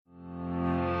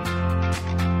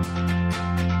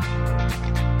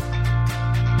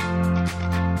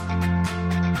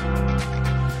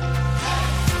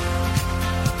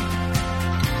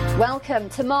Welcome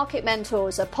to Market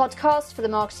Mentors, a podcast for the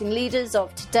marketing leaders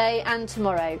of today and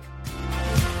tomorrow.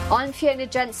 I'm Fiona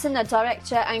Jensen, a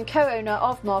director and co-owner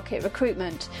of Market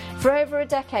Recruitment. For over a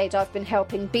decade, I've been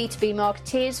helping B2B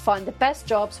marketeers find the best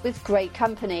jobs with great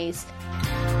companies.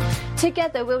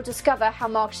 Together, we'll discover how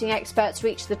marketing experts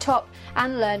reach the top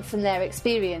and learn from their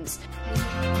experience.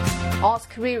 Ask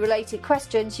career-related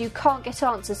questions you can't get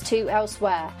answers to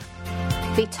elsewhere.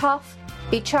 Be tough,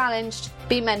 be challenged,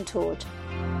 be mentored.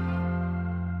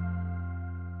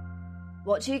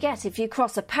 What do you get if you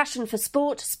cross a passion for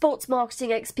sport, sports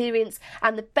marketing experience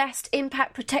and the best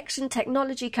impact protection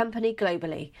technology company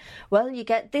globally? Well, you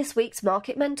get this week's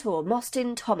market mentor,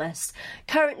 Mostyn Thomas,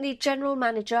 currently General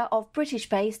Manager of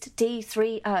British-based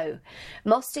D3O.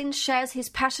 Mostyn shares his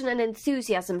passion and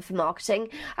enthusiasm for marketing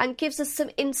and gives us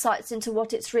some insights into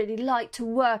what it's really like to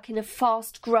work in a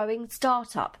fast-growing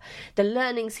startup, the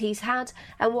learnings he's had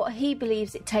and what he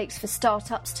believes it takes for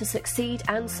startups to succeed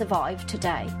and survive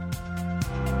today.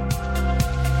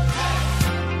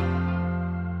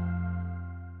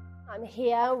 I'm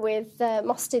here with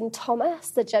Mostyn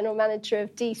Thomas, the General Manager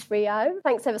of D3O.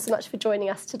 Thanks ever so much for joining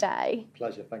us today.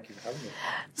 Pleasure, thank you for having me.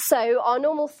 So our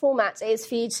normal format is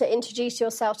for you to introduce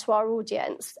yourself to our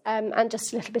audience and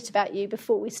just a little bit about you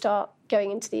before we start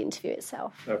going into the interview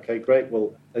itself. Okay, great.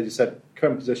 Well, as you said,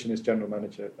 current position is General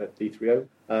Manager at D3O.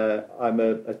 I'm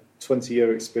a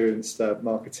 20-year experienced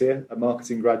marketeer, a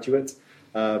marketing graduate.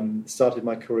 Started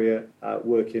my career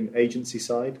working agency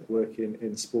side, working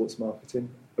in sports marketing.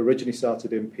 Originally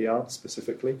started in PR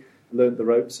specifically, learned the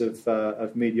ropes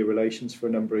of media relations for a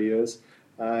number of years,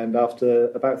 and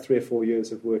after about 3 or 4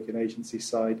 years of working agency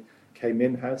side, came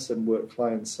in-house and worked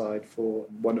client side for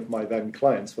one of my then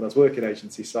clients when I was working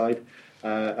agency side,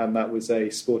 and that was a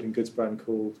sporting goods brand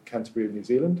called Canterbury of New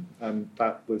Zealand, and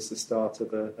that was the start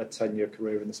of a 10-year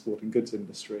career in the sporting goods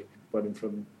industry, running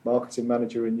from marketing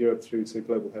manager in Europe through to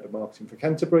global head of marketing for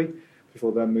Canterbury,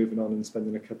 before then moving on and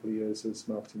spending a couple of years as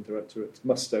marketing director at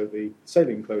Musto, the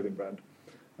sailing clothing brand.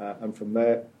 And from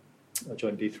there, I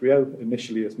joined D3O,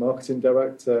 initially as marketing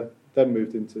director, then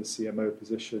moved into a CMO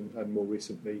position, and more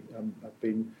recently I've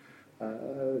been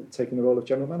taking the role of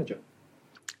general manager.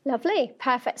 Lovely,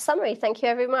 perfect summary. Thank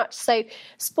you very much. So,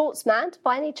 sports mad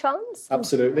by any chance?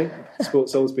 Absolutely.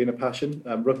 Sports always been a passion,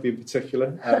 rugby in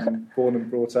particular. Born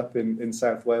and brought up in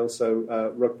South Wales,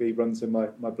 so rugby runs in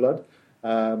my blood.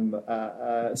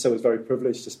 So I was very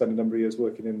privileged to spend a number of years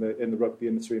working in the rugby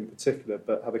industry in particular,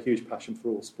 but have a huge passion for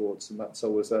all sports, and that's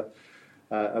always a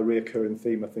reoccurring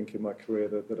theme, I think, in my career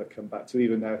that I come back to.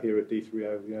 Even now here at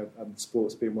D3O,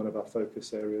 sports being one of our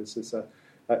focus areas is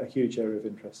a huge area of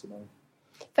interest of mine.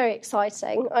 Very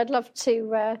exciting. I'd love to...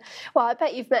 well, I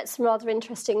bet you've met some rather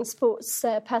interesting sports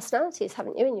personalities,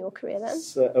 haven't you, in your career then?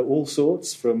 All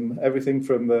sorts, from everything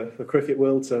from the cricket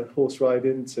world to horse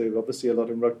riding to obviously a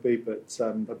lot in rugby, but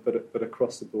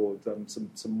across the board,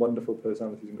 some wonderful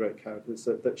personalities and great characters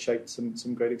that shaped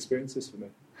some great experiences for me.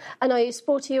 And are you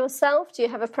sporty yourself? Do you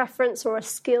have a preference or a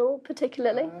skill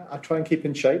particularly? I try and keep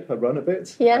in shape. I run a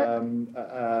bit, yeah. And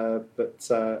then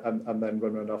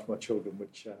run around after my children,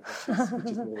 which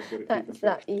is more good at keeping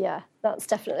fit.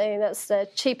 That's the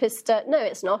cheapest. No,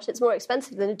 it's not. It's more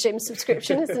expensive than a gym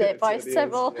subscription, isn't it? By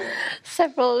several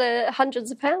hundreds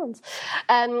of pounds.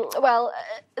 Well,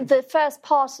 the first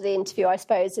part of the interview, I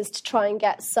suppose, is to try and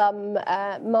get some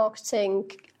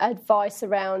marketing advice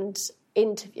around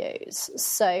interviews.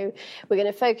 So we're going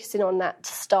to focus in on that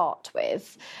to start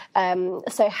with.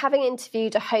 So having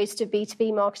interviewed a host of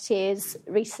B2B marketeers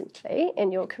recently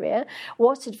in your career,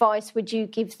 what advice would you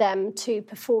give them to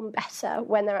perform better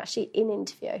when they're actually in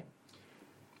interview?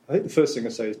 I think the first thing I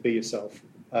say is be yourself.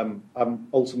 I'm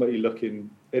ultimately looking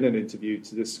in an interview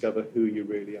to discover who you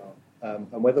really are.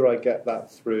 And whether I get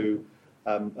that through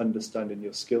understanding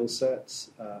your skill sets,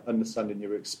 understanding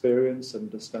your experience,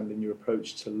 understanding your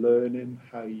approach to learning,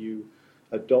 how you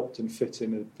adopt and fit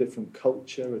in a different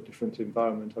culture, a different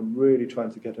environment. I'm really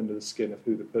trying to get under the skin of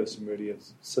who the person really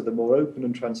is. So the more open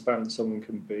and transparent someone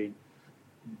can be,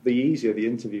 the easier the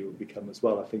interview will become as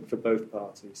well, I think, for both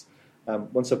parties.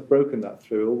 Once I've broken that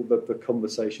through, all the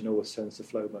conversation always tends to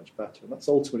flow much better. And that's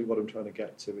ultimately what I'm trying to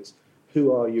get to is,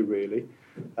 who are you really?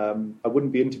 I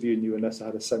wouldn't be interviewing you unless I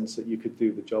had a sense that you could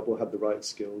do the job or had the right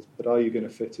skills, but are you going to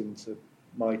fit into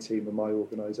my team and my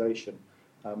organisation?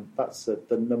 That's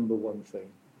the number one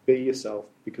thing. Be yourself,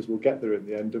 because we'll get there in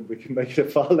the end and we can make it a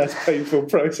far less painful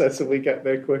process and we get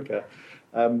there quicker.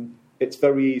 It's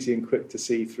very easy and quick to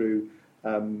see through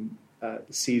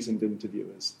seasoned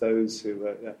interviewers, those who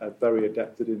are very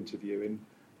adept at interviewing,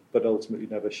 but ultimately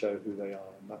never show who they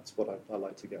are, and that's what I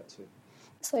like to get to.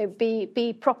 So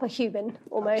be proper human,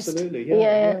 almost. Absolutely,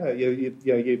 yeah.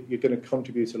 You're going to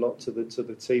contribute a lot to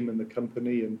the team and the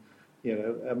company, and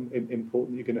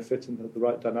important you're going to fit into the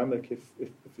right dynamic. If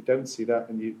you don't see that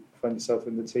and you find yourself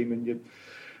in the team and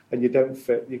you don't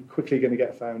fit, you're quickly going to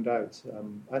get found out.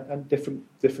 And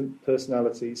different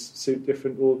personalities suit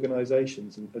different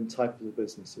organisations and types of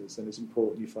businesses, and it's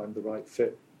important you find the right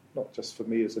fit, not just for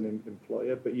me as an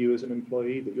employer, but you as an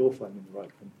employee, that you're finding the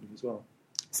right company as well.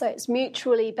 So it's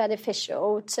mutually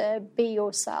beneficial to be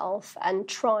yourself and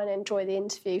try and enjoy the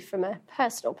interview from a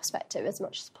personal perspective as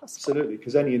much as possible. Absolutely,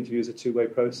 because any interview is a two-way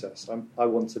process. I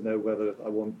want to know whether I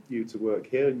want you to work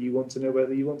here, and you want to know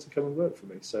whether you want to come and work for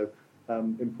me. So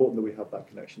important that we have that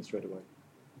connection straight away.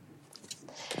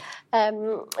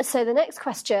 So the next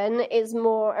question is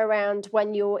more around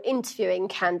when you're interviewing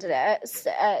candidates.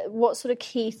 What sort of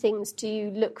key things do you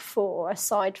look for,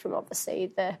 aside from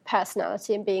obviously the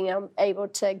personality and being able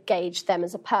to gauge them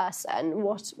as a person?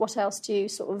 What else do you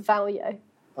sort of value?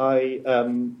 I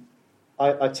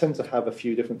tend to have a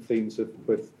few different themes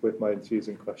with my interviews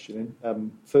and questioning.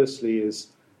 Firstly is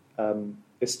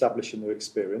establishing their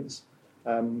experience,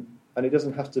 and it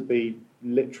doesn't have to be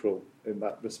literal in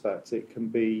that respect. It can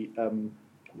be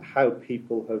how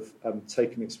people have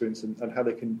taken experience and how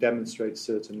they can demonstrate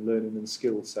certain learning and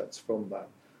skill sets from that.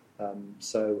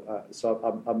 So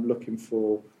I'm looking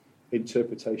for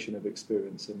interpretation of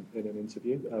experience in an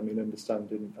interview, in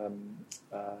understanding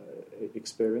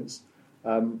experience.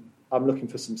 I'm looking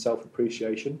for some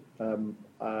self-appreciation. I'm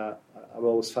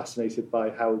always fascinated by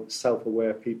how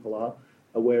self-aware people are,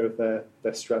 aware of their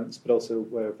strengths, but also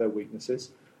aware of their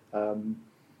weaknesses.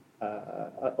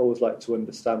 I always like to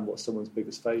understand what someone's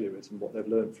biggest failure is and what they've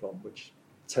learned from, which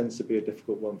tends to be a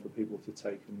difficult one for people to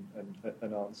take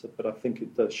and answer. But I think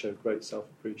it does show great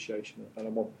self-appreciation, and I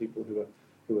want people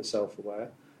who are self-aware.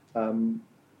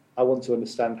 I want to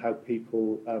understand how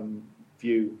people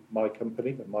view my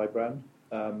company and my brand,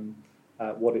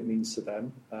 what it means to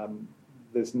them.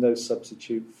 There's no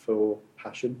substitute for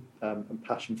passion, and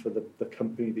passion for the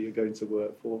company that you're going to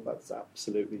work for. That's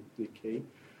absolutely the key.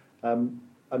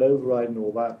 And overriding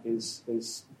all that is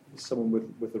someone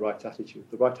with the right attitude.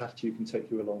 The right attitude can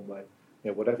take you a long way.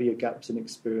 Whatever your gaps in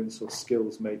experience or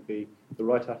skills may be, the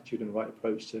right attitude and right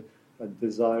approach to and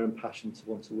desire and passion to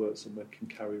want to work somewhere can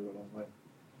carry you a long way.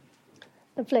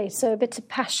 Lovely. So a bit of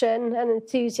passion and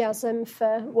enthusiasm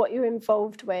for what you're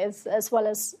involved with, as well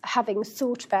as having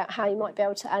thought about how you might be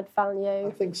able to add value.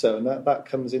 I think so, and that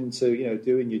comes into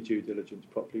doing your due diligence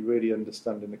properly, really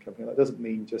understanding the company. That doesn't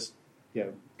mean just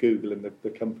Googling the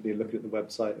company and looking at the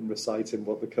website and reciting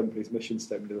what the company's mission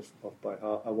statement is off by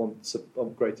heart. I want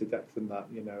greater depth than that.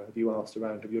 Have you asked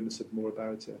around? Have you understood more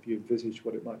about it? Have you envisaged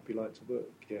what it might be like to work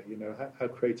here? How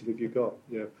creative have you got?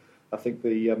 I think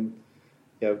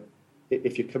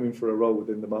if you're coming for a role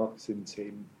within the marketing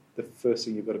team, the first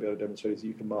thing you've got to be able to demonstrate is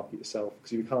you can market yourself.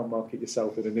 Because if you can't market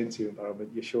yourself in an interview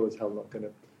environment, you're sure as hell not going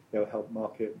to help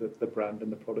market the brand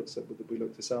and the products that we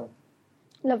look to sell.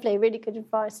 Lovely, really good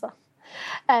advice there.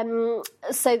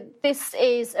 So this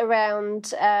is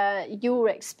around your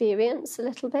experience a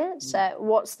little bit.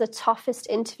 What's the toughest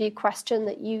interview question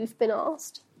that you've been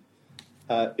asked?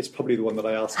 It's probably the one that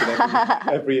I ask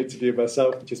in every interview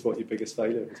myself, which is what your biggest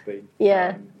failure has been.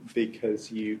 Yeah.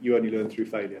 Because you only learn through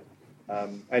failure.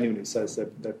 Anyone who says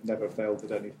they've never failed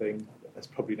at anything has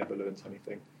probably never learned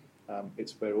anything.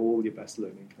 It's where all your best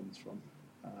learning comes from.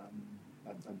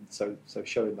 And so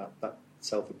showing that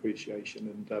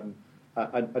self-appreciation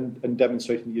and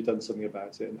demonstrating that you've done something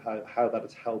about it, and how that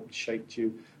has helped, shaped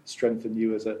you, strengthened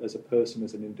you as a person,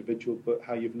 as an individual, but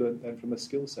how you've learned then from a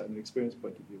skill set and an experience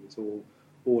point of view. It's all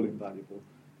invaluable.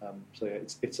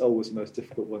 It's always the most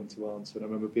difficult one to answer, and I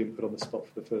remember being put on the spot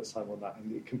for the first time on that,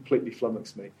 and it completely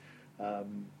flummoxed me,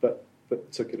 but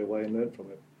took it away and learned from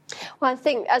it. Well, I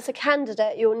think as a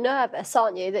candidate, you're nervous,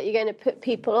 aren't you, that you're going to put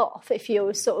people off if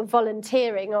you're sort of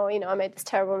volunteering, or, I made this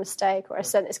terrible mistake, or I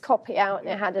sent this copy out and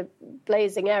it had a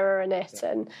blazing error in it,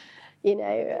 and,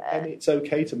 And it's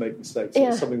okay to make mistakes. Yeah.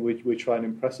 It's something we try and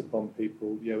impress upon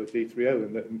people, at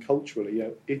D3O, and culturally,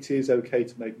 it is okay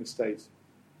to make mistakes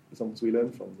as long as we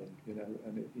learn from them,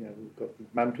 and we've got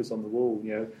mantras on the wall,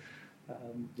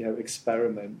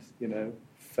 experiment,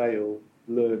 fail,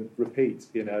 learn, repeat,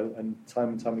 and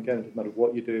time again, it doesn't matter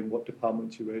what you're doing, what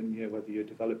department you're in, whether you're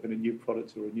developing a new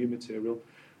product or a new material,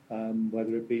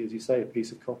 whether it be, as you say, a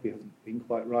piece of copy hasn't been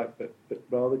quite right, but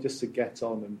rather just to get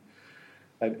on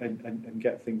and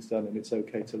get things done, and it's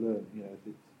okay to learn.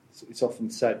 It's often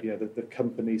said, that the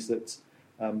companies that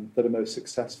that are most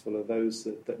successful are those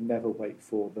that never wait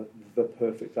for the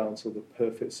perfect answer or the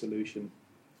perfect solution.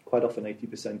 Quite often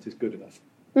 80% is good enough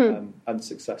and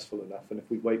successful enough. And if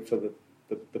we wait for the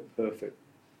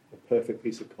perfect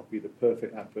piece of copy, the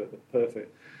perfect advert, the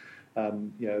perfect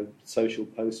social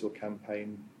post or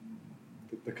campaign,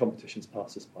 the competition's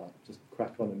past us by. Just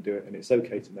crack on and do it, and it's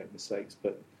okay to make mistakes,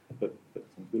 but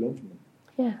we learn from them.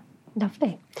 Yeah,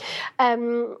 lovely.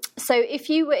 So if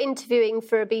you were interviewing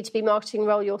for a B2B marketing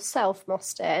role yourself,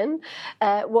 Mostyn,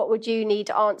 what would you need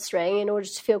answering in order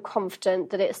to feel confident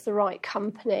that it's the right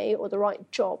company or the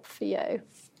right job for you?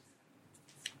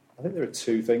 I think there are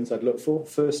two things I'd look for.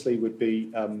 Firstly would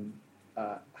be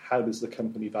how does the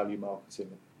company value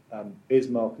marketing? Is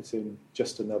marketing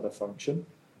just another function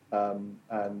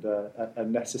and a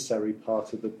necessary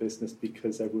part of the business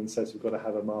because everyone says we've got to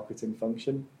have a marketing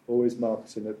function? Or is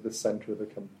marketing at the centre of the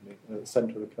company? At the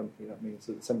centre of the company, that means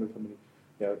at the centre of the company,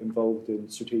 involved in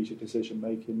strategic decision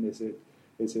making. Is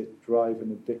it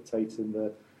driving and dictating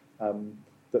the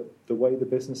way the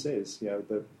business is?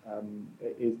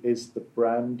 Is the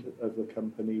brand of the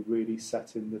company really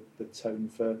setting the tone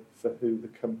for who the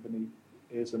company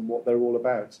is and what they're all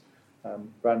about?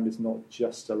 Brand is not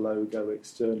just a logo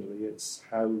externally, it's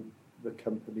how the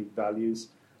company values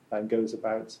and goes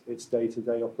about its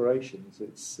day-to-day operations.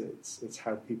 It's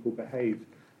how people behave.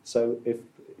 So if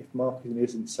marketing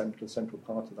isn't central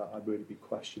part of that, I'd really be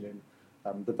questioning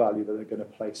the value that they're going to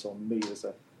place on me as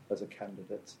a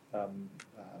candidate,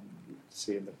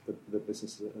 seeing the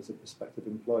business as a prospective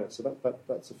employer. So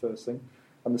that's the first thing.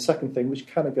 And the second thing, which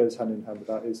kind of goes hand in hand with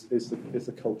that, is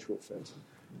the cultural fit.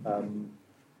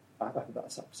 I think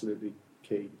that's absolutely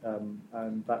key,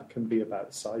 and that can be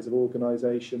about size of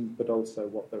organisation, but also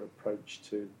what their approach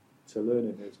to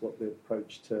learning is, what the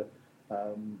approach to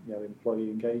employee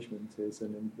engagement is,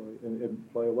 and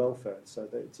employer welfare. So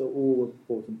that it's all an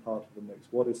important part of the mix.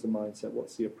 What is the mindset?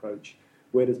 What's the approach?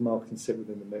 Where does marketing sit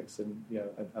within the mix? And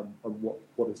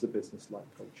what is the business like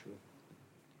culturally?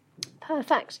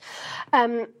 Perfect.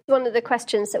 One of the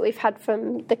questions that we've had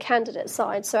from the candidate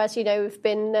side, so as you know, we've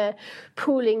been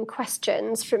pooling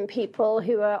questions from people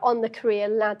who are on the career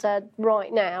ladder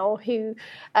right now, who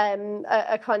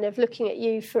are kind of looking at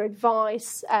you for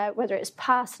advice, whether it's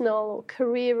personal or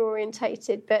career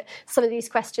orientated, but some of these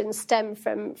questions stem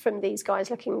from these guys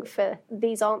looking for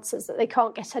these answers that they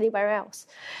can't get anywhere else.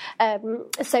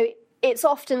 So it's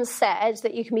often said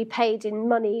that you can be paid in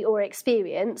money or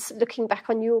experience. Looking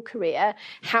back on your career,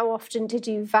 how often did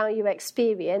you value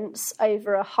experience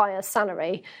over a higher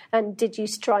salary? And did you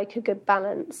strike a good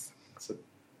balance? That's a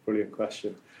brilliant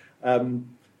question.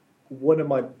 One of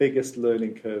my biggest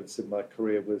learning curves in my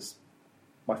career was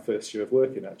my first year of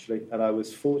working, actually. And I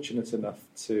was fortunate enough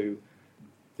to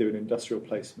do an industrial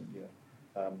placement year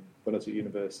when I was at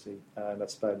university. And I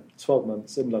spent 12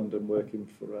 months in London working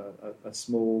for a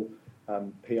small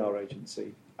PR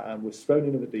agency, and was thrown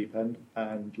in at the deep end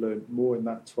and learned more in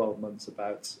that 12 months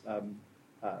about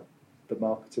the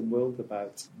marketing world,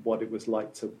 about what it was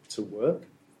like to work.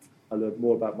 I learned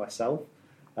more about myself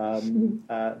than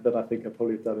I think I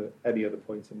probably have done at any other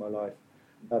point in my life.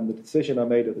 And the decision I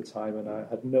made at the time, and I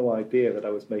had no idea that I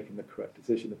was making the correct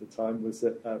decision at the time, was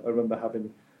that I remember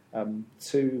having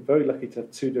very lucky to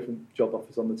have two different job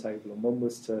offers on the table, and one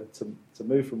was to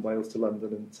move from Wales to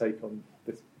London and take on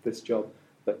this job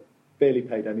that barely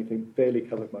paid anything, barely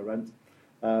covered my rent,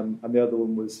 and the other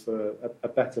one was for a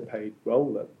better paid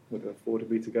role that would have afforded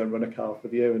me to go and run a car for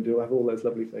the year and have all those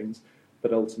lovely things,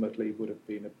 but ultimately would have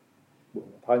been, with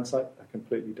hindsight, a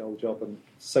completely dull job. And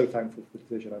so thankful for the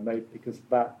decision I made, because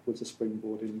that was a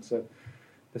springboard into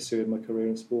pursuing my career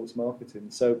in sports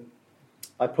marketing. So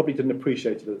I probably didn't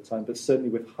appreciate it at the time, but certainly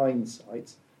with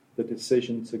hindsight, the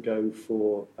decision to go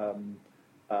for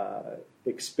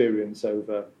experience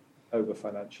over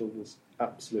financial was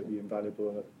absolutely invaluable,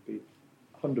 and it would be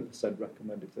 100%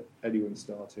 recommended to anyone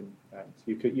starting out.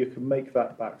 You can make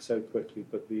that back so quickly,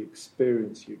 but the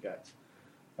experience you get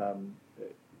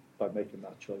by making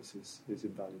that choice is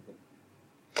invaluable.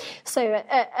 So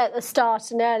at the start,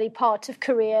 an early part of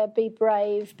career, be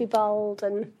brave, be bold,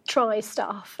 and try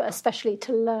stuff, especially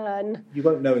to learn. You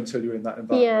won't know until you're in that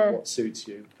environment what suits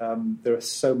you. There are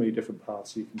so many different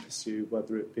paths you can pursue,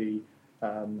 whether it be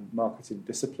marketing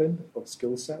discipline or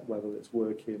skill set, whether it's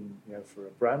working for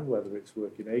a brand, whether it's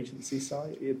working agency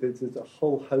side. There's a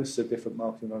whole host of different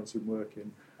marketing environments you can work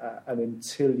in. And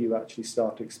until you actually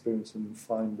start experiencing and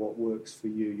find what works for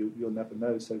you, you'll never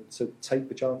know. So take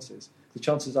the chances. The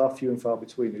chances are few and far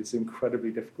between. It's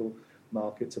incredibly difficult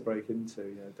market to break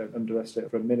into. Don't underestimate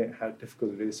for a minute how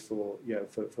difficult it is for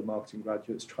marketing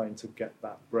graduates trying to get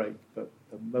that break. But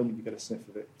the moment you get a sniff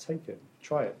of it, take it,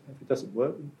 try it. If it doesn't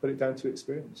work, put it down to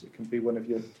experience. It can be one of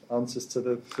your answers to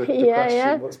the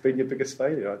question, what's been your biggest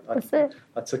failure?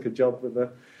 I took a job with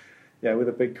a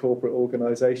big corporate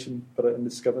organisation, but I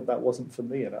discovered that wasn't for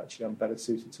me, and actually I'm better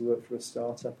suited to work for a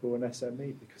startup or an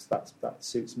SME because that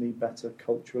suits me better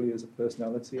culturally as a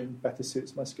personality and better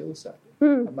suits my skill set.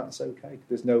 And that's okay.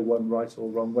 There's no one right or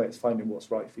wrong way. It's finding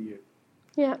what's right for you.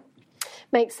 Yeah,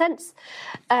 makes sense.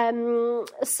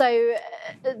 So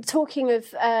talking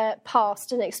of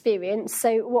past and experience,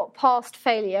 so what past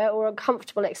failure or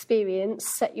uncomfortable experience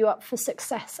set you up for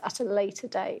success at a later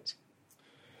date?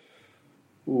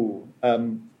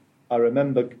 I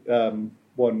remember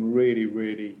one really,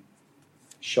 really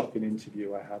shocking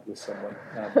interview I had with someone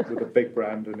with a big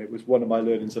brand, and it was one of my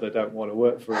learnings that I don't want to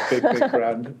work for a big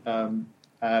brand. And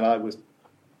I was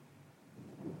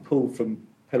pulled from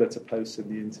pillar to post in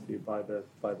the interview by the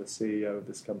CEO of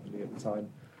this company at the time.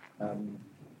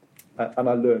 And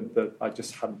I learned that I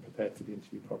just hadn't prepared for the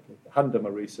interview properly. I hadn't done my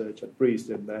research. I breezed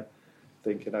in there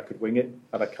thinking I could wing it,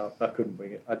 and I couldn't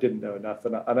wing it. I didn't know enough,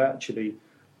 and I actually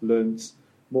learned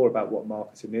more about what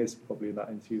marketing is probably in that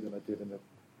interview than I did in a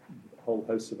whole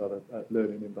host of other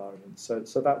learning environments.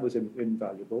 So that was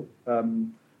invaluable.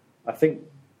 I think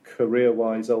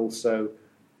career-wise also,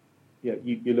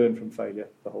 you learn from failure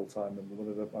the whole time. And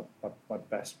one of my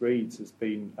best reads has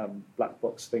been Black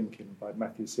Box Thinking by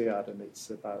Matthew Syed, and it's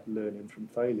about learning from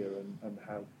failure and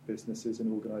how businesses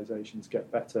and organisations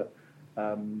get better.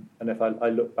 And if I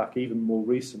look back even more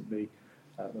recently,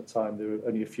 at the time, there were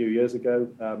only a few years ago,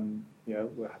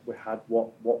 we had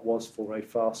what was for a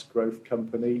fast growth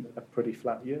company a pretty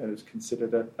flat year, and it was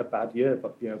considered a bad year,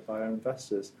 but by our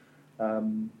investors.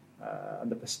 And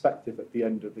the perspective at the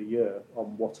end of the year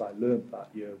on what I learned that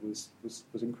year was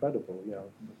incredible.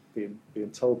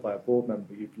 Being told by a board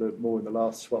member you've learned more in the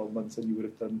last 12 months than you would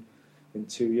have done in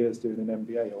 2 years doing an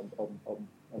MBA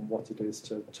on what it is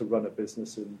to run a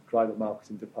business and drive a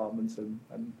marketing department, and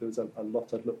there was a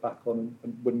lot I'd look back on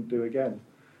and wouldn't do again.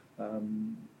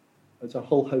 There's a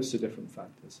whole host of different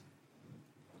factors.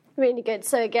 Really good.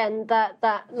 So again,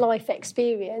 that life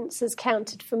experience has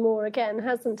counted for more again,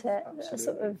 hasn't it?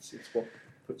 Absolutely. It's what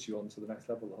puts you on to the next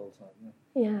level the whole time.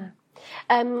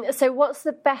 Yeah. So what's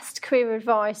the best career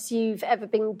advice you've ever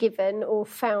been given or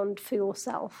found for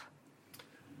yourself?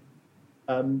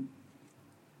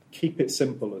 Keep it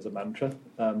simple as a mantra.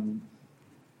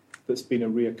 That's been a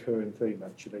reoccurring theme,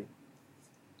 actually.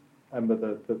 I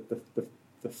remember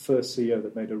the first CEO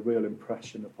that made a real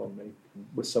impression upon me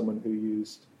was someone who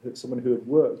had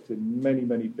worked in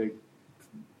many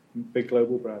big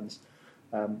global brands,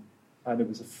 and it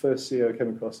was the first CEO I came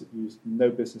across that used no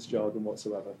business jargon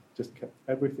whatsoever. Just kept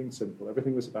everything simple.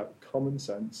 Everything was about common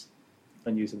sense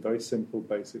and using very simple,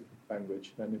 basic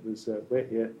language. And it was, we're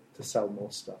here to sell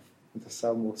more stuff, and to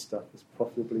sell more stuff as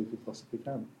profitably as we possibly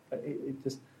can.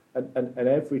 And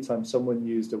every time someone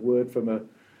used a word from a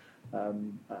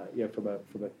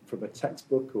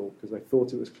textbook, or because they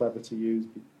thought it was clever to use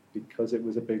because it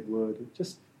was a big word,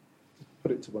 just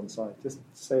put it to one side. Just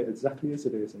say it exactly as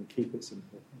it is and keep it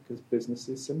simple, because business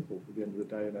is simple at the end of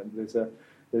the day. And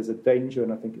there's a danger,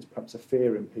 and I think it's perhaps a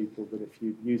fear in people, that if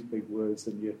you use big words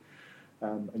and you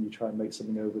try and make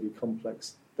something overly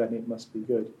complex, then it must be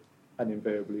good. And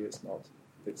invariably it's not.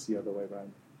 It's the other way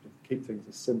around. Keep things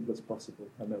as simple as possible.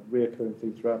 And a reoccurring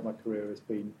theme throughout my career has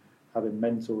been having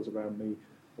mentors around me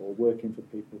or working for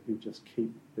people who just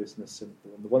keep business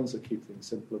simple. And the ones that keep things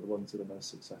simple are the ones that are most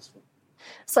successful.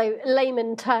 So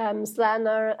layman terms then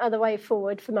are the way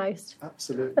forward for most.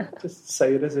 Absolutely. Just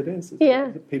say it as it is.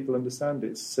 People understand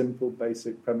it. It's simple,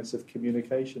 basic premise of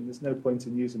communication. There's no point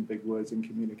in using big words in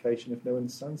communication if no one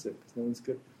understands it, because no one's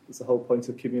good. That's the whole point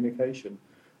of communication.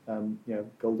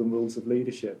 Golden rules of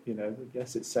leadership.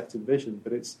 Yes, it's set in vision,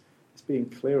 but it's being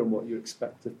clear on what you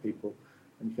expect of people.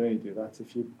 And you can only do that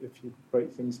if you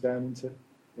break things down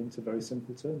into very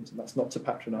simple terms. And that's not to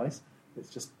patronise. It's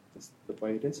just the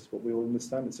way it is. It's what we all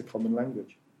understand. It's a common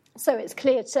language. So it's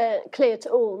clear to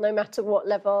all, no matter what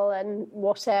level and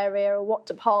what area or what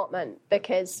department,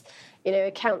 because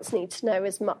accounts need to know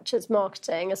as much as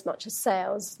marketing, as much as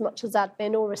sales, as much as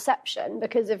admin or reception.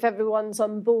 Because if everyone's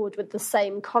on board with the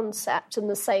same concept and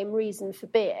the same reason for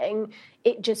being,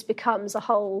 it just becomes a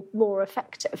whole more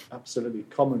effective. Absolutely,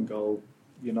 common goal,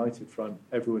 united front,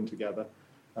 everyone together.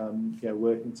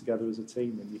 Working together as a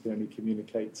team, and you can only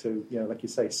communicate to, like you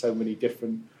say, so many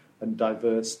different and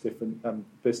diverse different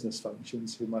business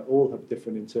functions who might all have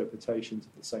different interpretations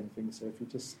of the same thing. So if you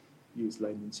just use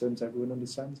layman terms, everyone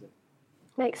understands it.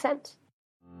 Makes sense.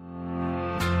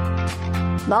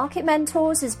 Market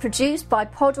Mentors is produced by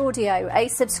Pod Audio, a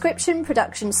subscription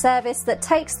production service that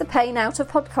takes the pain out of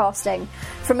podcasting.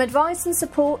 From advice and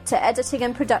support to editing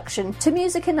and production to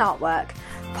music and artwork,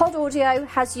 Pod Audio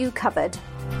has you covered.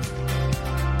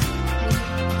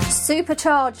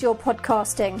 Supercharge your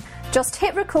podcasting. Just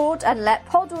hit record and let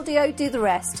Pod Audio do the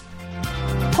rest.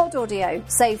 Pod Audio.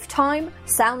 Save time,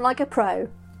 sound like a pro.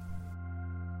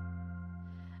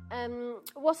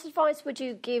 What advice would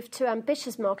you give to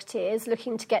ambitious marketeers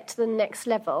looking to get to the next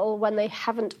level when they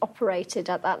haven't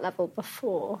operated at that level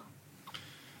before?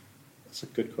 That's a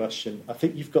good question. I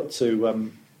think you've got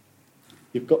to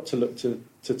look to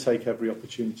take every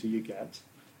opportunity you get.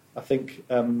 I think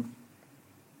don't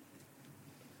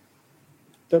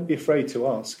be afraid to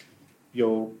ask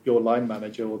your line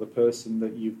manager or the person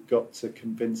that you've got to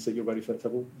convince that you're ready for that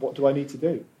level. What do I need to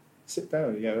do? Sit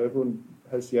down. Everyone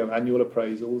has annual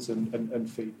appraisals and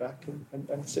feedback,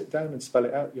 and sit down and spell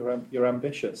it out. You're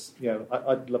ambitious.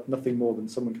 I'd love nothing more than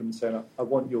someone coming and saying, I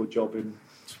want your job in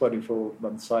 24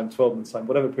 months' time, 12 months' time,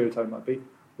 whatever period of time it might be.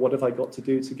 What have I got to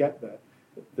do to get there?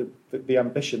 The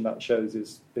ambition that shows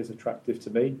is attractive to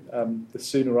me. The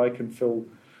sooner I can fill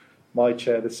my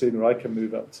chair, the sooner I can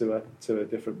move up to a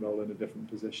different role and a different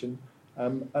position.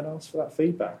 And ask for that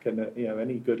feedback, and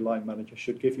any good line manager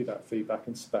should give you that feedback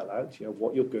and spell out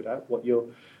what you're good at,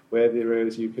 where the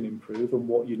areas you can improve, and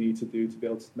what you need to do to be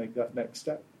able to make that next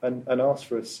step, and ask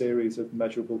for a series of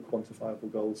measurable,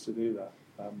 quantifiable goals to do that,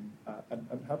 and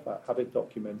have it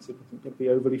documented. I think it'll be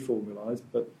overly formalised,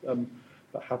 but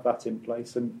have that in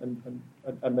place, and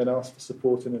then ask for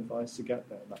support and advice to get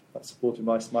there. And that support and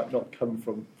advice might not come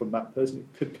from that person;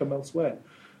 it could come elsewhere.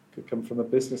 Could come from a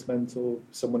business mentor,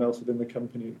 someone else within the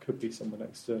company. It could be someone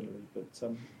externally, but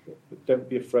don't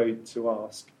be afraid to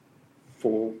ask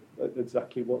for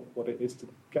exactly what it is to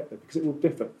get there, because it will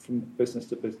differ from business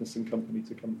to business and company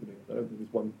to company. I don't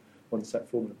think there's one set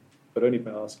formula, but only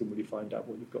by asking will you find out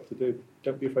what you've got to do.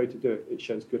 Don't be afraid to do it. It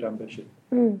shows good ambition.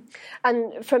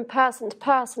 And from person to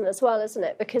person as well, isn't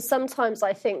it? Because sometimes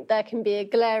I think there can be a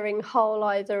glaring hole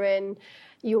either in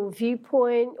your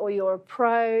viewpoint or your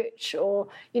approach, or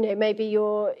maybe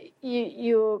you're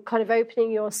kind of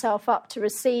opening yourself up to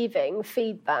receiving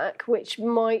feedback which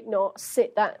might not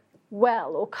sit that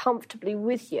well or comfortably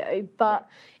with you. But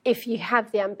if you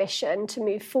have the ambition to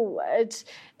move forward,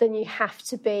 then you have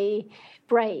to be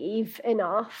brave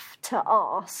enough to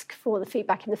ask for the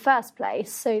feedback in the first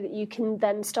place, so that you can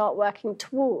then start working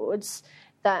towards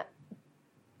that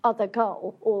other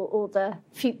goal or the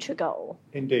future goal.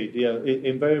 Indeed,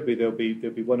 invariably there'll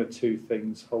be one or two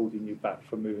things holding you back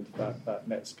from moving to that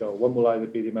next goal. One will either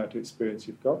be the amount of experience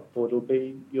you've got, or it'll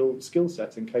be your skill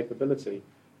set and capability.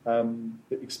 The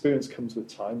experience comes with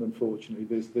time,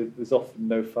 unfortunately. There's often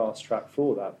no fast track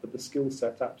for that, but the skill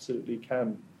set absolutely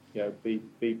can be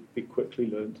quickly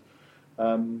learned.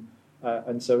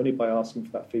 And so only by asking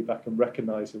for that feedback and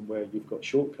recognising where you've got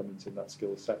shortcomings in that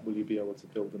skill set will you be able to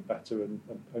build them better and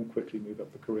quickly move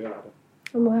up the career ladder.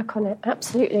 And work on it,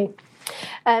 absolutely.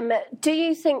 Do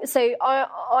you think, so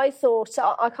I thought,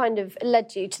 I kind of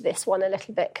led you to this one a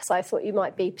little bit because I thought you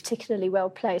might be particularly well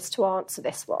placed to answer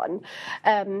this one.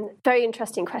 Very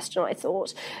interesting question, I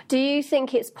thought. Do you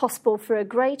think it's possible for a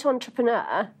great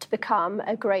entrepreneur to become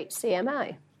a great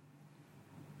CMO?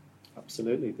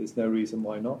 Absolutely, there's no reason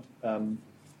why not.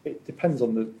 It depends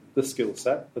on the skill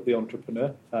set of the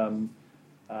entrepreneur.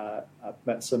 I've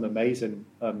met some amazing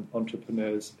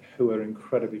entrepreneurs who are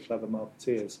incredibly clever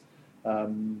marketeers.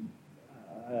 The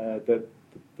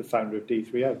founder of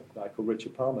D3O, a guy called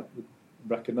Richard Palmer,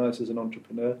 recognised as an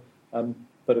entrepreneur,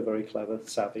 but a very clever,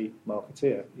 savvy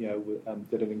marketeer.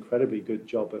 Did an incredibly good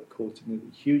job at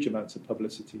courting huge amounts of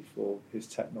publicity for his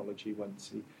technology once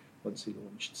he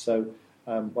launched. So,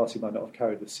 whilst he might not have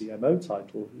carried the CMO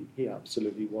title, he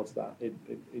absolutely was that in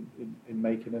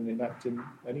making and enacting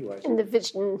anyway. In the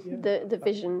vision, the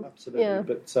vision. Absolutely. Yeah.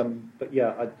 But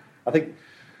I think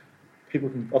people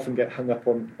can often get hung up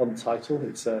on title. I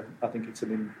think it's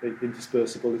an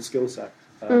interspersible skill set,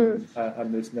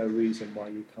 and there's no reason why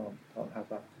you can't have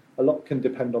that. A lot can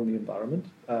depend on the environment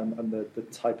and the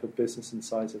type of business and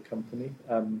size of company.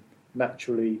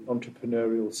 Naturally,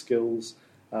 entrepreneurial skills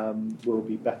will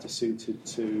be better suited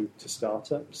to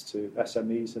startups, to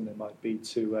SMEs, than they might be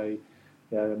to a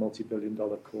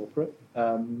multi-billion-dollar corporate.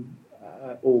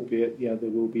 Albeit, there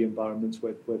will be environments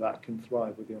where that can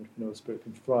thrive, where the entrepreneurial spirit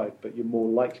can thrive. But you're more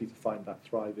likely to find that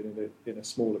thriving in a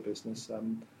smaller business. So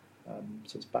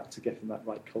it's back to getting that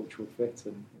right cultural fit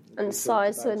and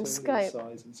size and scope.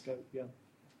 Size and scope, yeah.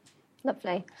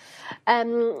 Lovely.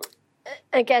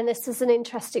 Again, this is an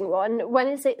interesting one. When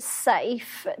is it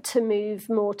safe to move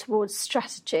more towards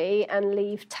strategy and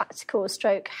leave tactical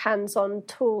 / hands-on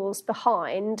tools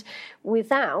behind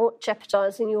without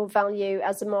jeopardising your value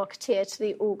as a marketeer to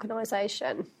the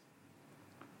organisation?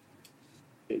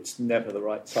 It's never the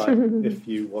right time if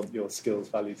you want your skills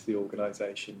value to the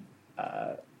organisation.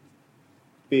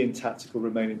 Being tactical,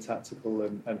 remaining tactical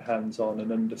and hands-on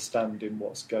and understanding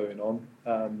what's going on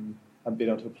and being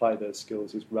able to apply those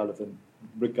skills is relevant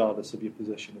regardless of your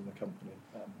position in the company.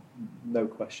 No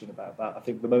question about that. I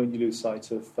think the moment you lose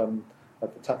sight of the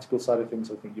tactical side of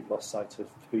things, I think you've lost sight of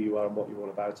who you are and what you're all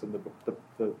about and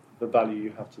the value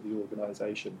you have to the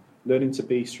organisation. Learning to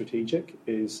be strategic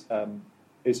is an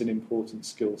important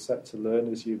skill set to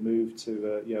learn as you move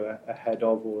to a head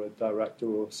of or a director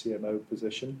or CMO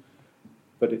position.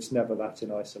 But it's never that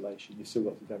in isolation. You've still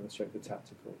got to demonstrate the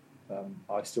tactical.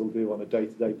 I still do on a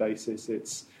day-to-day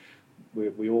basis.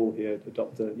 We all here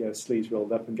adopt sleeves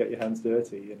rolled up and get your hands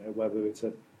dirty. Whether it's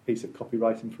a piece of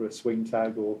copywriting for a swing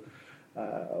tag or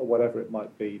whatever it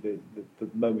might be. The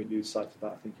moment you lose sight of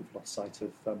that, I think you've lost sight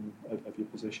of your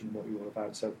position and what you're all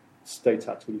about. So stay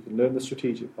tactical. You can learn the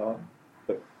strategic part,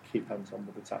 but keep hands on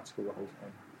with the tactical the whole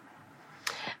time.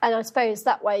 And I suppose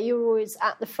that way you're always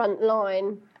at the front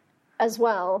line as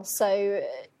well, so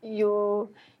you're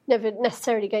never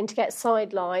necessarily going to get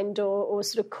sidelined or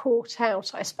sort of caught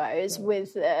out, I suppose,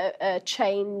 with a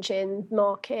change in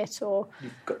market. Or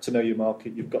you've got to know your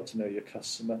market, you've got to know your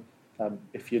customer.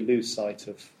 If you lose sight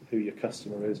of who your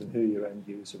customer is and who your end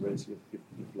user is,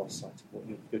 you've lost sight of what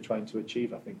you're trying to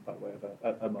achieve, I think, by way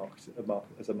of a market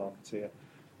as a marketeer.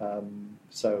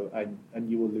 And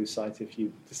you will lose sight if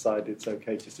you decide it's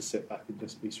okay just to sit back and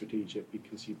just be strategic,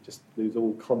 because you just lose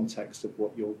all context of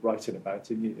what you're writing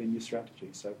about in your strategy.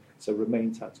 So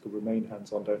remain tactical, remain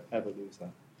hands-on. Don't ever lose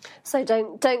that. So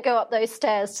don't go up those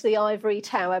stairs to the ivory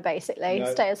tower, basically.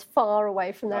 No. Stay as far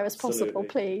away from there as possible,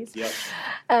 please. Yep.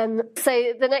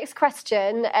 So the next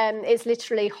question is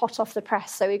literally hot off the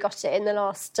press. So we got it in the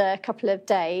last couple of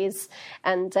days,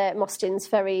 and Mostyn's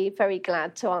very, very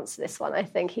glad to answer this one. I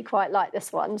think he quite liked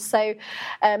this one. So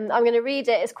I'm going to read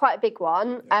it. It's quite a big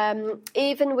one.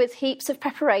 Even with heaps of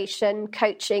preparation,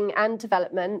 coaching and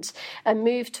development, and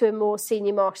move to a more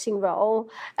senior marketing role,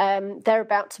 they're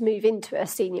about to move into a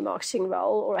senior marketing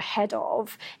role or a head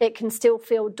of, it can still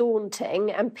feel daunting,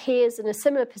 and peers in a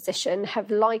similar position have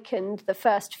likened the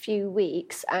first few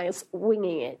weeks as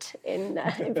winging it, in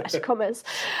inverted commas.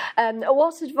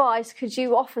 What advice could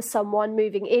you offer someone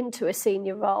moving into a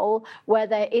senior role where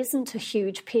there isn't a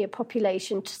huge peer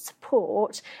population to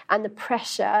support and the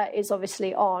pressure is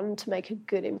obviously on to make a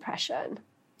good impression?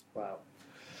 Wow.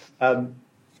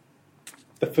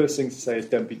 The first thing to say is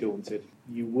don't be daunted.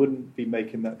 You wouldn't be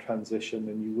making that transition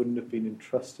and you wouldn't have been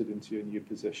entrusted into your new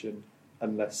position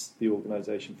unless the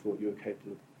organisation thought you were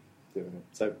capable of doing it.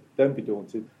 So don't be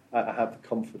daunted. I have the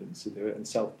confidence to do it and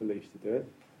self-belief to do it.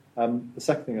 The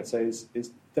second thing I'd say is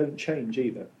don't change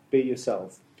either. Be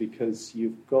yourself, because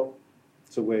you've got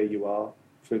to where you are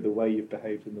through the way you've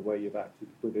behaved and the way you've acted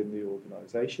within the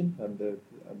organisation and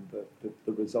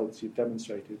the results you've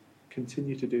demonstrated.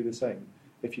 Continue to do the same.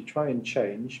 If you try and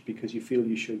change because you feel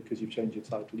you should, because you've changed your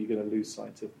title, you're going to lose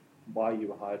sight of why you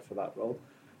were hired for that role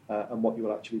and what you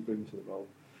will actually bring to the role.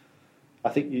 I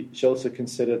think you should also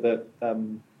consider that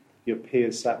your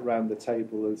peers sat around the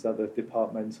table as other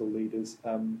departmental leaders.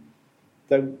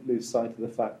 Don't lose sight of the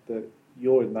fact that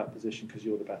you're in that position because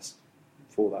you're the best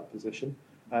for that position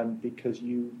and because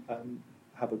you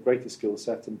have a greater skill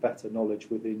set and better knowledge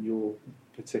within your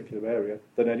particular area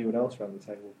than anyone else around the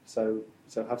table. So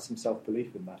have some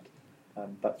self-belief in that.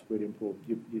 That's really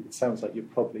important. It sounds like you're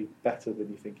probably better than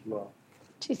you think you are.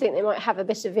 Do you think they might have a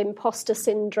bit of imposter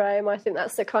syndrome? I think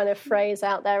that's the kind of phrase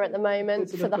out there at the moment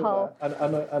for the whole.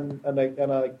 And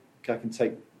I can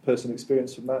take personal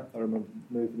experience from that. I remember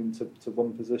moving into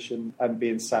one position and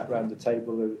being sat around a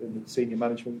table in the senior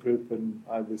management group, and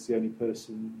I was the only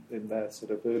person in their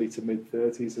sort of early to mid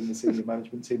 30s in the senior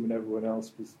management team, and everyone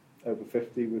else was over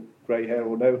 50 with grey hair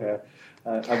or no hair,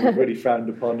 and was really frowned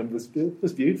upon and was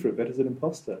viewed for a bit as an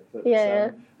imposter. But,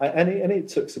 and it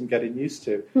took some getting used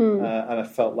to, and I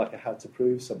felt like I had to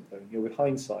prove something. With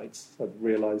hindsight, I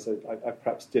realised I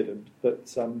perhaps didn't, but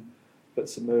some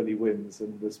early wins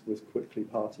and was quickly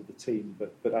part of the team,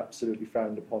 but absolutely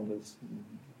frowned upon as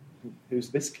who's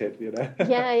this kid,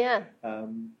 Yeah.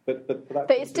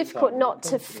 But it's difficult not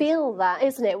to feel that,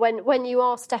 isn't it? When you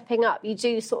are stepping up, you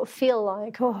do sort of feel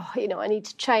like, I need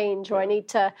to change, or I need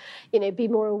to, be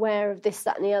more aware of this,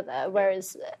 that, and the other.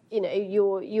 Whereas,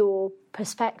 your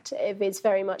perspective is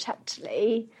very much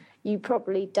actually, you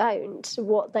probably don't.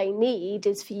 What they need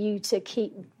is for you to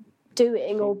keep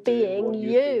doing or being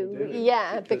you.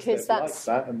 Yeah, because that's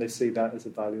like that, and they see that as a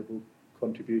valuable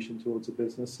contribution towards a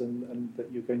business, and that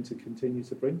you're going to continue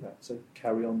to bring that. So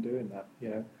carry on doing that,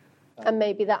 and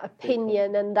maybe that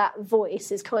opinion and that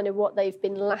voice is kind of what they've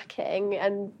been lacking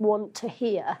and want to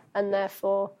hear, and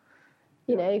therefore,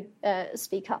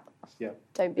 speak up. Yeah.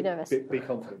 Don't be nervous. Be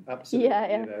confident.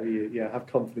 Absolutely. Yeah. Have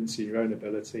confidence in your own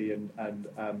ability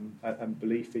and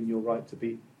belief in your right to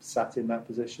be sat in that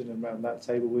position and around that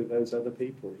table with those other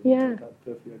people. Yeah. That's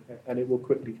perfectly okay, and it will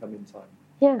quickly come in time.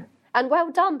 Yeah. And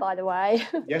well done, by the way.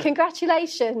 Yeah.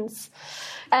 Congratulations.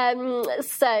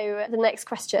 So the next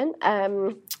question,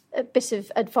 a bit of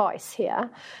advice here.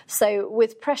 So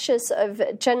with pressures of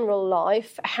general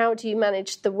life, how do you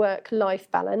manage the work-life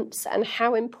balance, and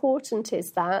how important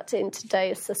is that in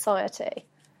today's society?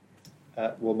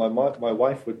 Well, my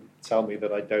wife would tell me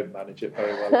that I don't manage it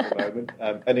very well at the moment,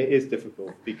 and it is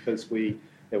difficult because we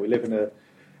live in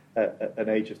an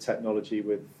age of technology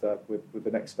with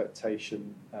an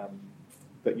expectation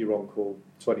that you're on call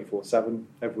 24/7.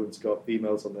 Everyone's got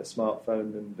emails on their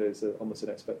smartphone, and there's almost an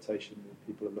expectation that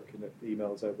people are looking at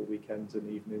emails over weekends and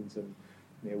evenings, and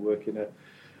work in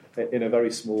a very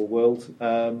small world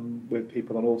with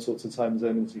people on all sorts of time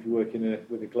zones. If you work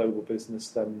with a global business,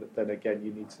 then again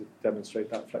you need to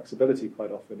demonstrate that flexibility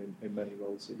quite often in many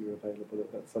roles that you're available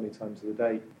at funny times of the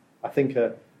day. I think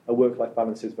a work-life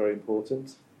balance is very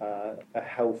important. A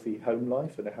healthy home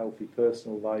life and a healthy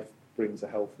personal life brings a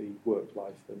healthy work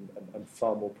life and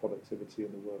far more productivity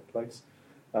in the workplace.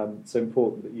 It's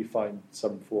important that you find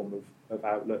some form of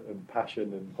outlet and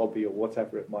passion and hobby or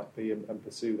whatever it might be, and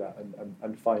pursue that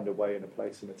and find a way and a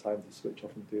place and a time to switch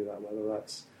off and do that, whether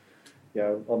that's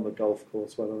on the golf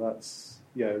course, whether that's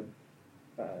as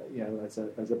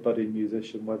a budding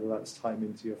musician, whether that's time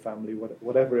into your family,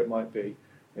 whatever it might be.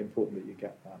 Important that you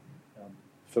get that.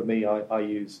 For me, I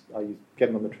use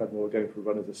getting on the treadmill or going for a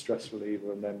run as a stress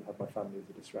reliever, and then have my family as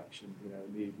a distraction, in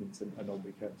the evenings and on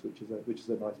weekends, which is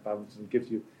a nice balance and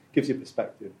gives you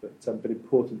perspective. But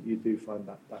important you do find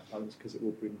that balance, because it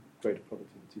will bring greater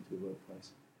productivity to the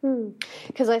workplace.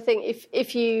 Because I think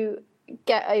if you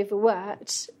get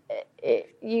overworked,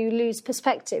 you lose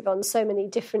perspective on so many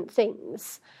different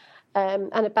things.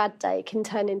 And a bad day can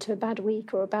turn into a bad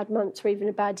week or a bad month or even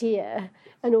a bad year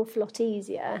an awful lot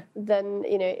easier than,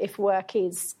 if work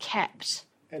is kept.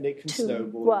 And it can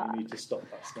snowball, and you need to stop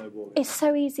that snowballing. It's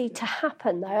so easy to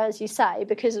happen, though, as you say,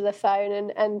 because of the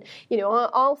phone. And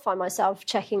I'll find myself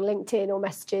checking LinkedIn or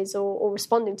messages or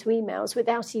responding to emails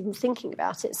without even thinking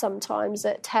about it sometimes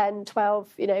at 10,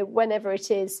 12, whenever it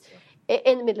is. Yeah.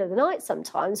 In the middle of the night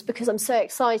sometimes, because I'm so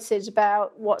excited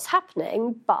about what's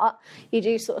happening, but you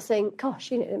do sort of think, gosh,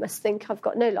 they must think I've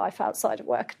got no life outside of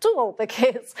work at all,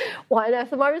 because why on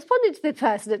earth am I responding to the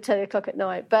person at 10 o'clock at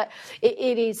night? But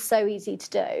it is so easy to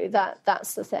do,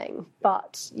 that's the thing.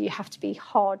 But you have to be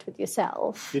hard with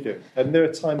yourself. You do. And there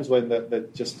are times when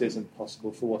that just isn't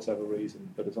possible for whatever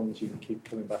reason, but as long as you can keep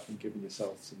coming back and giving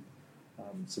yourself some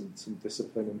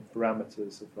discipline and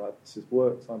parameters of, right, this is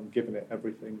work, I'm giving it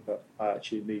everything, but I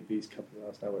actually need these couple of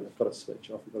hours now where I've got to switch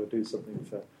off, I've got to do something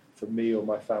for me or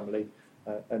my family,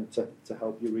 and to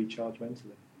help you recharge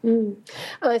mentally. And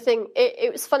I think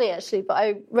it was funny, actually, but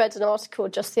I read an article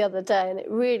just the other day, and it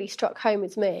really struck home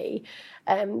with me,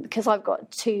 because I've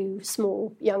got two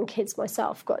small young kids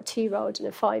myself. I've got a 2-year-old and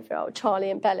a 5-year-old,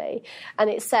 Charlie and Belly, and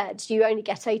it said you only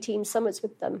get 18 summers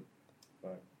with them.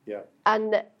 Yeah.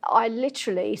 And I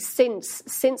literally,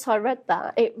 since I read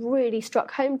that, it really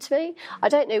struck home to me. I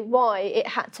don't know why it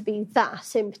had to be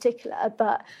that in particular,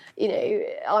 but,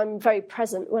 I'm very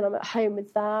present when I'm at home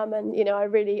with them. And, I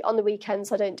really, on the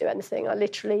weekends, I don't do anything. I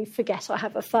literally forget I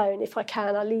have a phone. If I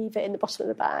can, I leave it in the bottom of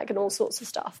the bag and all sorts of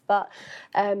stuff. But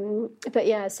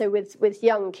yeah, so with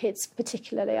young kids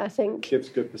particularly, I think... Gives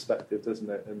good perspective, doesn't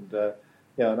it? And,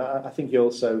 and I think you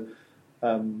also...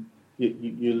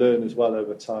 You learn as well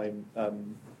over time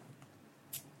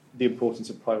the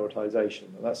importance of prioritisation,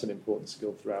 and that's an important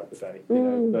skill throughout the day.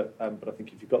 But I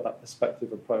think if you've got that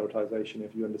perspective of prioritisation,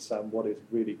 if you understand what is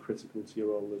really critical to your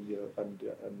role and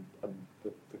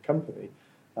the company,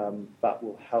 that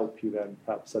will help you then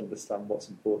perhaps understand what's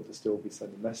important to still be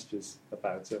sending messages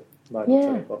about at 9 or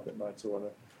 10 o'clock at night or on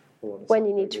a when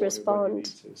you need to respond. When you need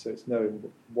to. So it's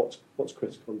knowing what's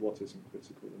critical, what isn't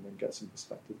critical, and then get some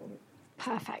perspective on it.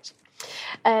 Perfect.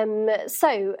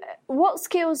 So what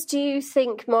skills do you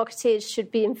think marketeers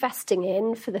should be investing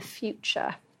in for the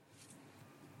future?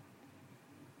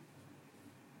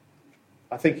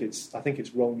 I think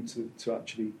it's wrong to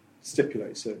actually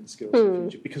stipulate certain skills in the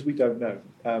future because we don't know.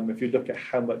 If you look at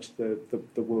how much the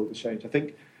world has changed, I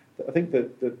think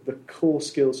that the core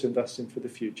skills to invest in for the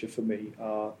future for me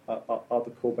are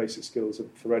the core basic skills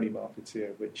for any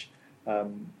marketeer, which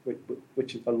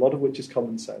a lot of which is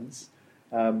common sense.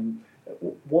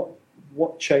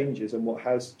 What changes and what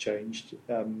has changed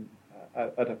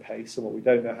at a pace, and what we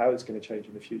don't know how it's going to change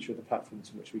in the future are the platforms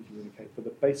in which we communicate. But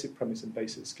the basic premise and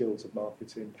basic skills of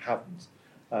marketing haven't.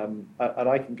 And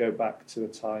I can go back to a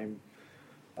time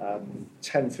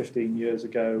 10, 15 years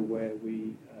ago where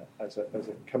we, as a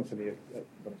company, when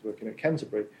I was working at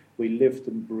Canterbury, we lived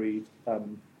and breathed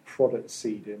product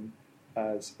seeding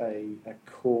as a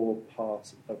core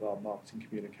part of our marketing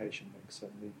communication mix.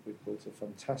 And we've built a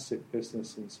fantastic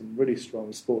business and some really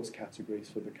strong sports categories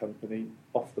for the company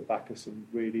off the back of some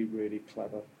really, really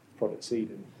clever product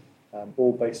seeding,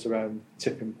 all based around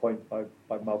Tipping Point by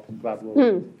Malcolm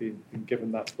Gladwell, being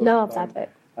given that book. Love that book.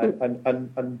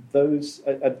 And those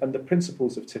and the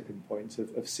principles of Tipping Point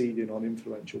of seeding on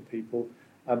influential people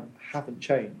haven't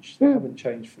changed. They haven't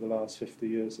changed for the last 50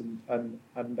 years, and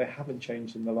they haven't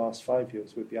changed in the last 5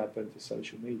 years with the advent of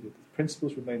social media. The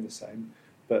principles remain the same,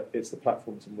 but it's the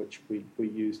platforms in which we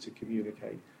use to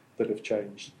communicate that have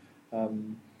changed.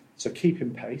 So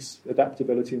keeping pace,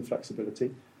 adaptability and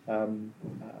flexibility,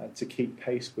 to keep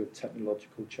pace with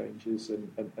technological changes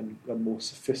and more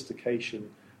sophistication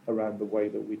around the way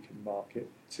that we can market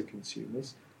to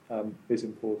consumers is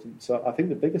important. So I think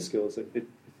the bigger skills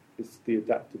is the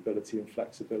adaptability and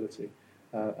flexibility,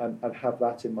 and have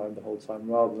that in mind the whole time,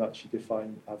 rather than actually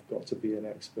define I've got to be an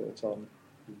expert on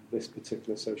this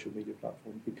particular social media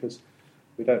platform, because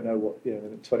we don't know what,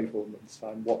 in 24 months'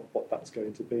 time what that's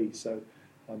going to be. So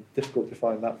difficult to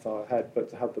find that far ahead, but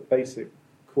to have the basic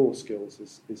core skills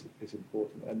is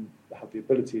important, and have the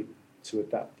ability to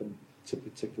adapt them to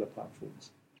particular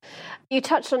platforms. You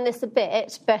touched on this a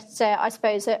bit, but I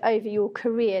suppose over your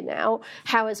career now,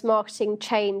 how has marketing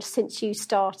changed since you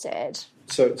started?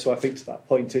 So I think to that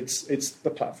point, it's the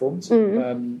platforms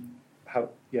have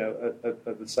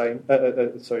are the same.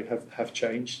 Have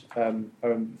changed.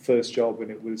 First job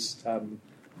when it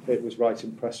was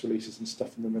writing press releases and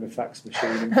stuffing them in a fax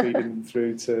machine and feeding them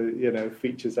through to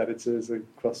features editors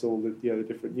across all the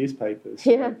different newspapers.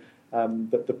 Yeah.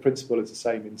 But the principle is the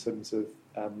same in terms of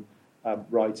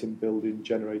writing, building,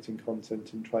 generating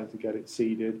content, and trying to get it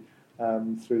seeded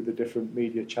through the different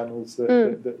media channels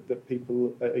that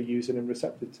people are using and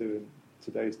receptive to in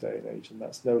today's day and age. And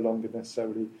that's no longer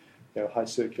necessarily high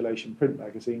circulation print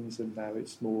magazines, and now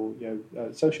it's more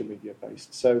social media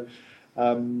based. So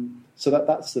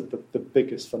that's the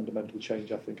biggest fundamental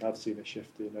change I think I've seen a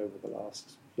shift in over the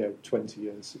last 20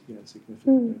 years,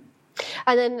 significantly.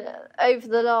 And then over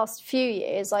the last few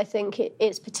years, I think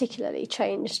it's particularly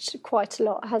changed quite a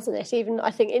lot, hasn't it? Even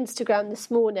I think Instagram this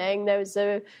morning, there was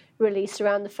a release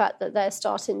around the fact that they're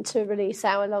starting to release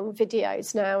hour-long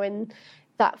videos now in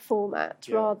that format,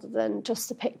 rather than just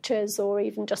the pictures or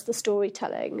even just the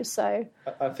storytelling. So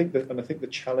I think the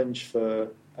challenge for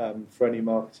any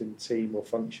marketing team or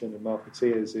function and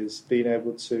marketeers is being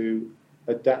able to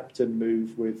adapt and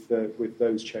move with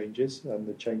those changes and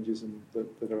the changes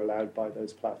that are allowed by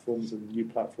those platforms and new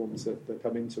platforms that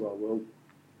come into our world.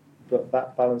 But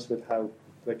that balance with how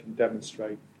they can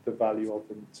demonstrate the value of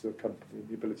them to a company,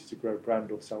 the ability to grow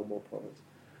brand or sell more product,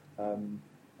 and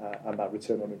that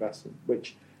return on investment,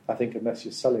 which I think unless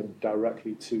you're selling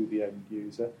directly to the end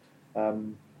user,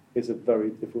 is a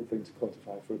very difficult thing to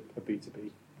quantify for a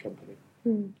B2B company.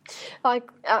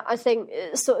 I think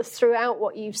sort of throughout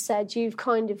what you've said, you've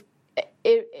kind of,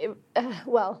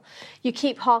 you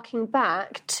keep harking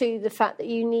back to the fact that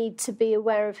you need to be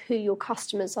aware of who your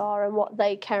customers are and what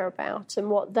they care about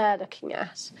and what they're looking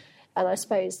at. And I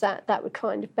suppose that would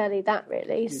kind of belly that,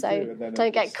 really.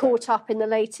 Don't get caught up in the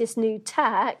latest new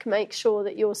tech. Make sure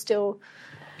that you're still...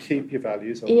 Keep your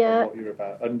values on what you're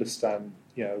about. Understand,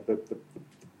 the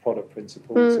product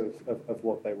principles of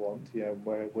what they want,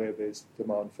 where there's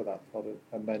demand for that product,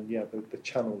 and then the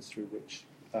channels through which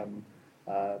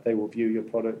they will view your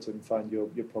product and find your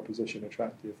proposition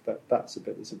attractive. That's a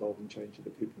bit that's evolving, changing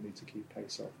that people need to keep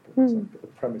pace of. But the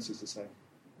premise is the same.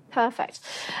 Perfect.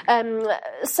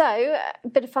 So a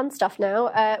bit of fun stuff now.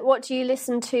 What do you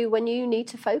listen to when you need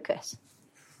to focus?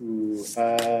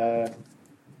 I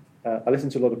listen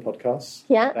to a lot of podcasts.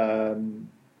 Yeah.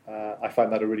 I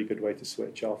find that a really good way to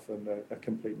switch off, and a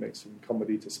complete mix from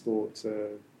comedy to sport,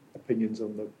 opinions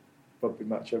on the rugby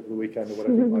match over the weekend or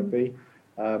whatever it might be.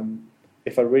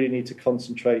 If I really need to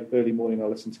concentrate early morning, I'll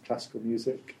listen to classical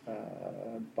music,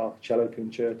 Bach cello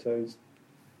concertos,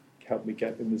 help me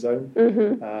get in the zone.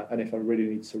 And if I really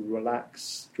need to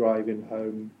relax driving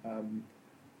home,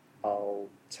 I'll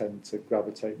tend to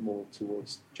gravitate more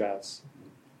towards jazz.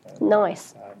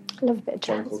 Nice. I love a bit of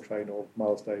jazz. John Coltrane or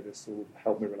Miles Davis will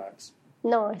help me relax.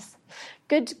 Nice.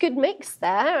 Good mix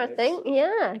there, I think.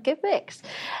 Yeah, good mix.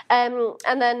 And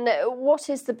then what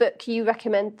is the book you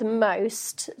recommend the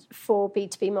most for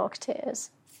B2B marketeers?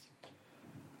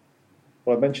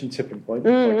 Well, I mentioned Tipping Point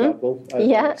by Gladwell.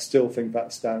 Yeah. I still think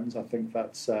that stands. I think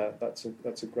that's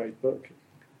a great book.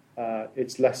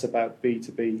 It's less about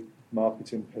B2B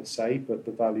marketing per se, but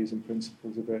the values and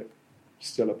principles of it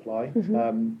still apply.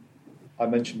 I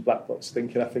mentioned black box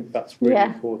thinking. I think that's really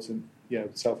important.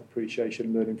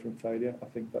 Self-appreciation, learning from failure. I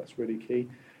think that's really key.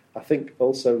 I think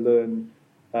also learn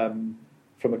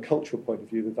from a cultural point of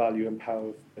view the value and power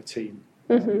of a team.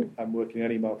 And working in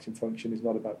any marketing function is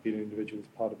not about being an individual as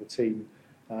part of a team.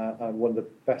 And one of the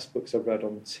best books I've read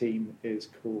on team is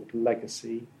called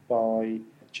Legacy by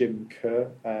Jim Kerr,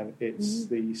 and it's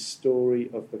the story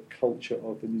of the culture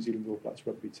of the New Zealand All Blacks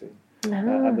rugby team.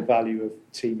 And the value of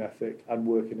team ethic and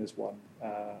working as one,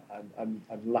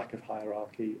 and lack of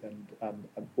hierarchy,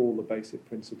 and all the basic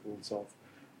principles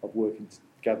of working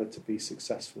together to be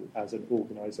successful as an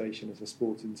organisation, as a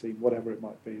sporting team, whatever it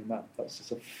might be. And that's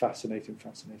just a fascinating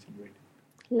read.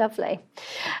 Lovely.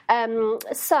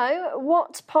 So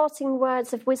what parting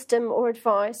words of wisdom or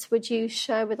advice would you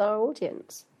share with our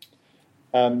audience?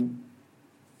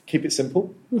 Keep it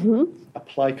simple.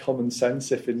 Apply common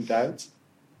sense if in doubt.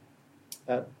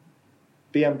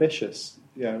 Be ambitious.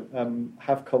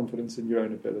 Have confidence in your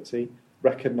own ability.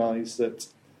 Recognise that,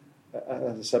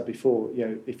 as I said before,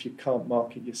 if you can't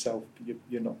market yourself,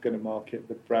 you're not going to market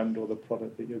the brand or the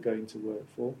product that you're going to work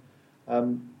for,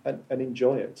 and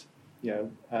enjoy it.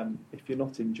 If you're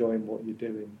not enjoying what you're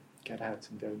doing, get out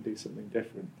and go and do something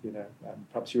different.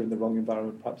 Perhaps you're in the wrong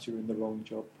environment, perhaps you're in the wrong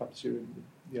job, perhaps you're in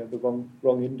the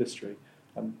wrong industry.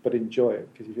 But enjoy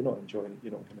it, because if you're not enjoying it,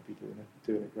 you're not going to be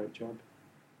doing a great job.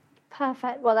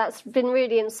 Perfect. Well, that's been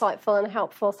really insightful and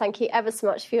helpful. Thank you ever so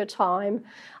much for your time.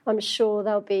 I'm sure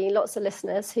there'll be lots of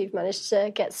listeners who've managed to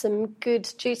get some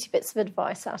good, juicy bits of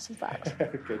advice out of that.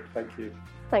 Good, thank you.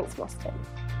 Thanks, Mostyn.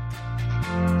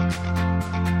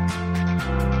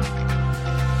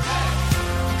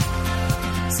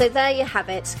 So there you have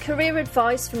it, career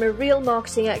advice from a real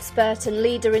marketing expert and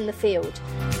leader in the field.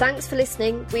 Thanks for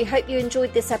listening. We hope you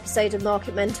enjoyed this episode of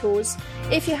Market Mentors.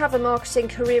 If you have a marketing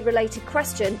career related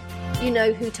question, you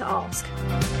know who to ask.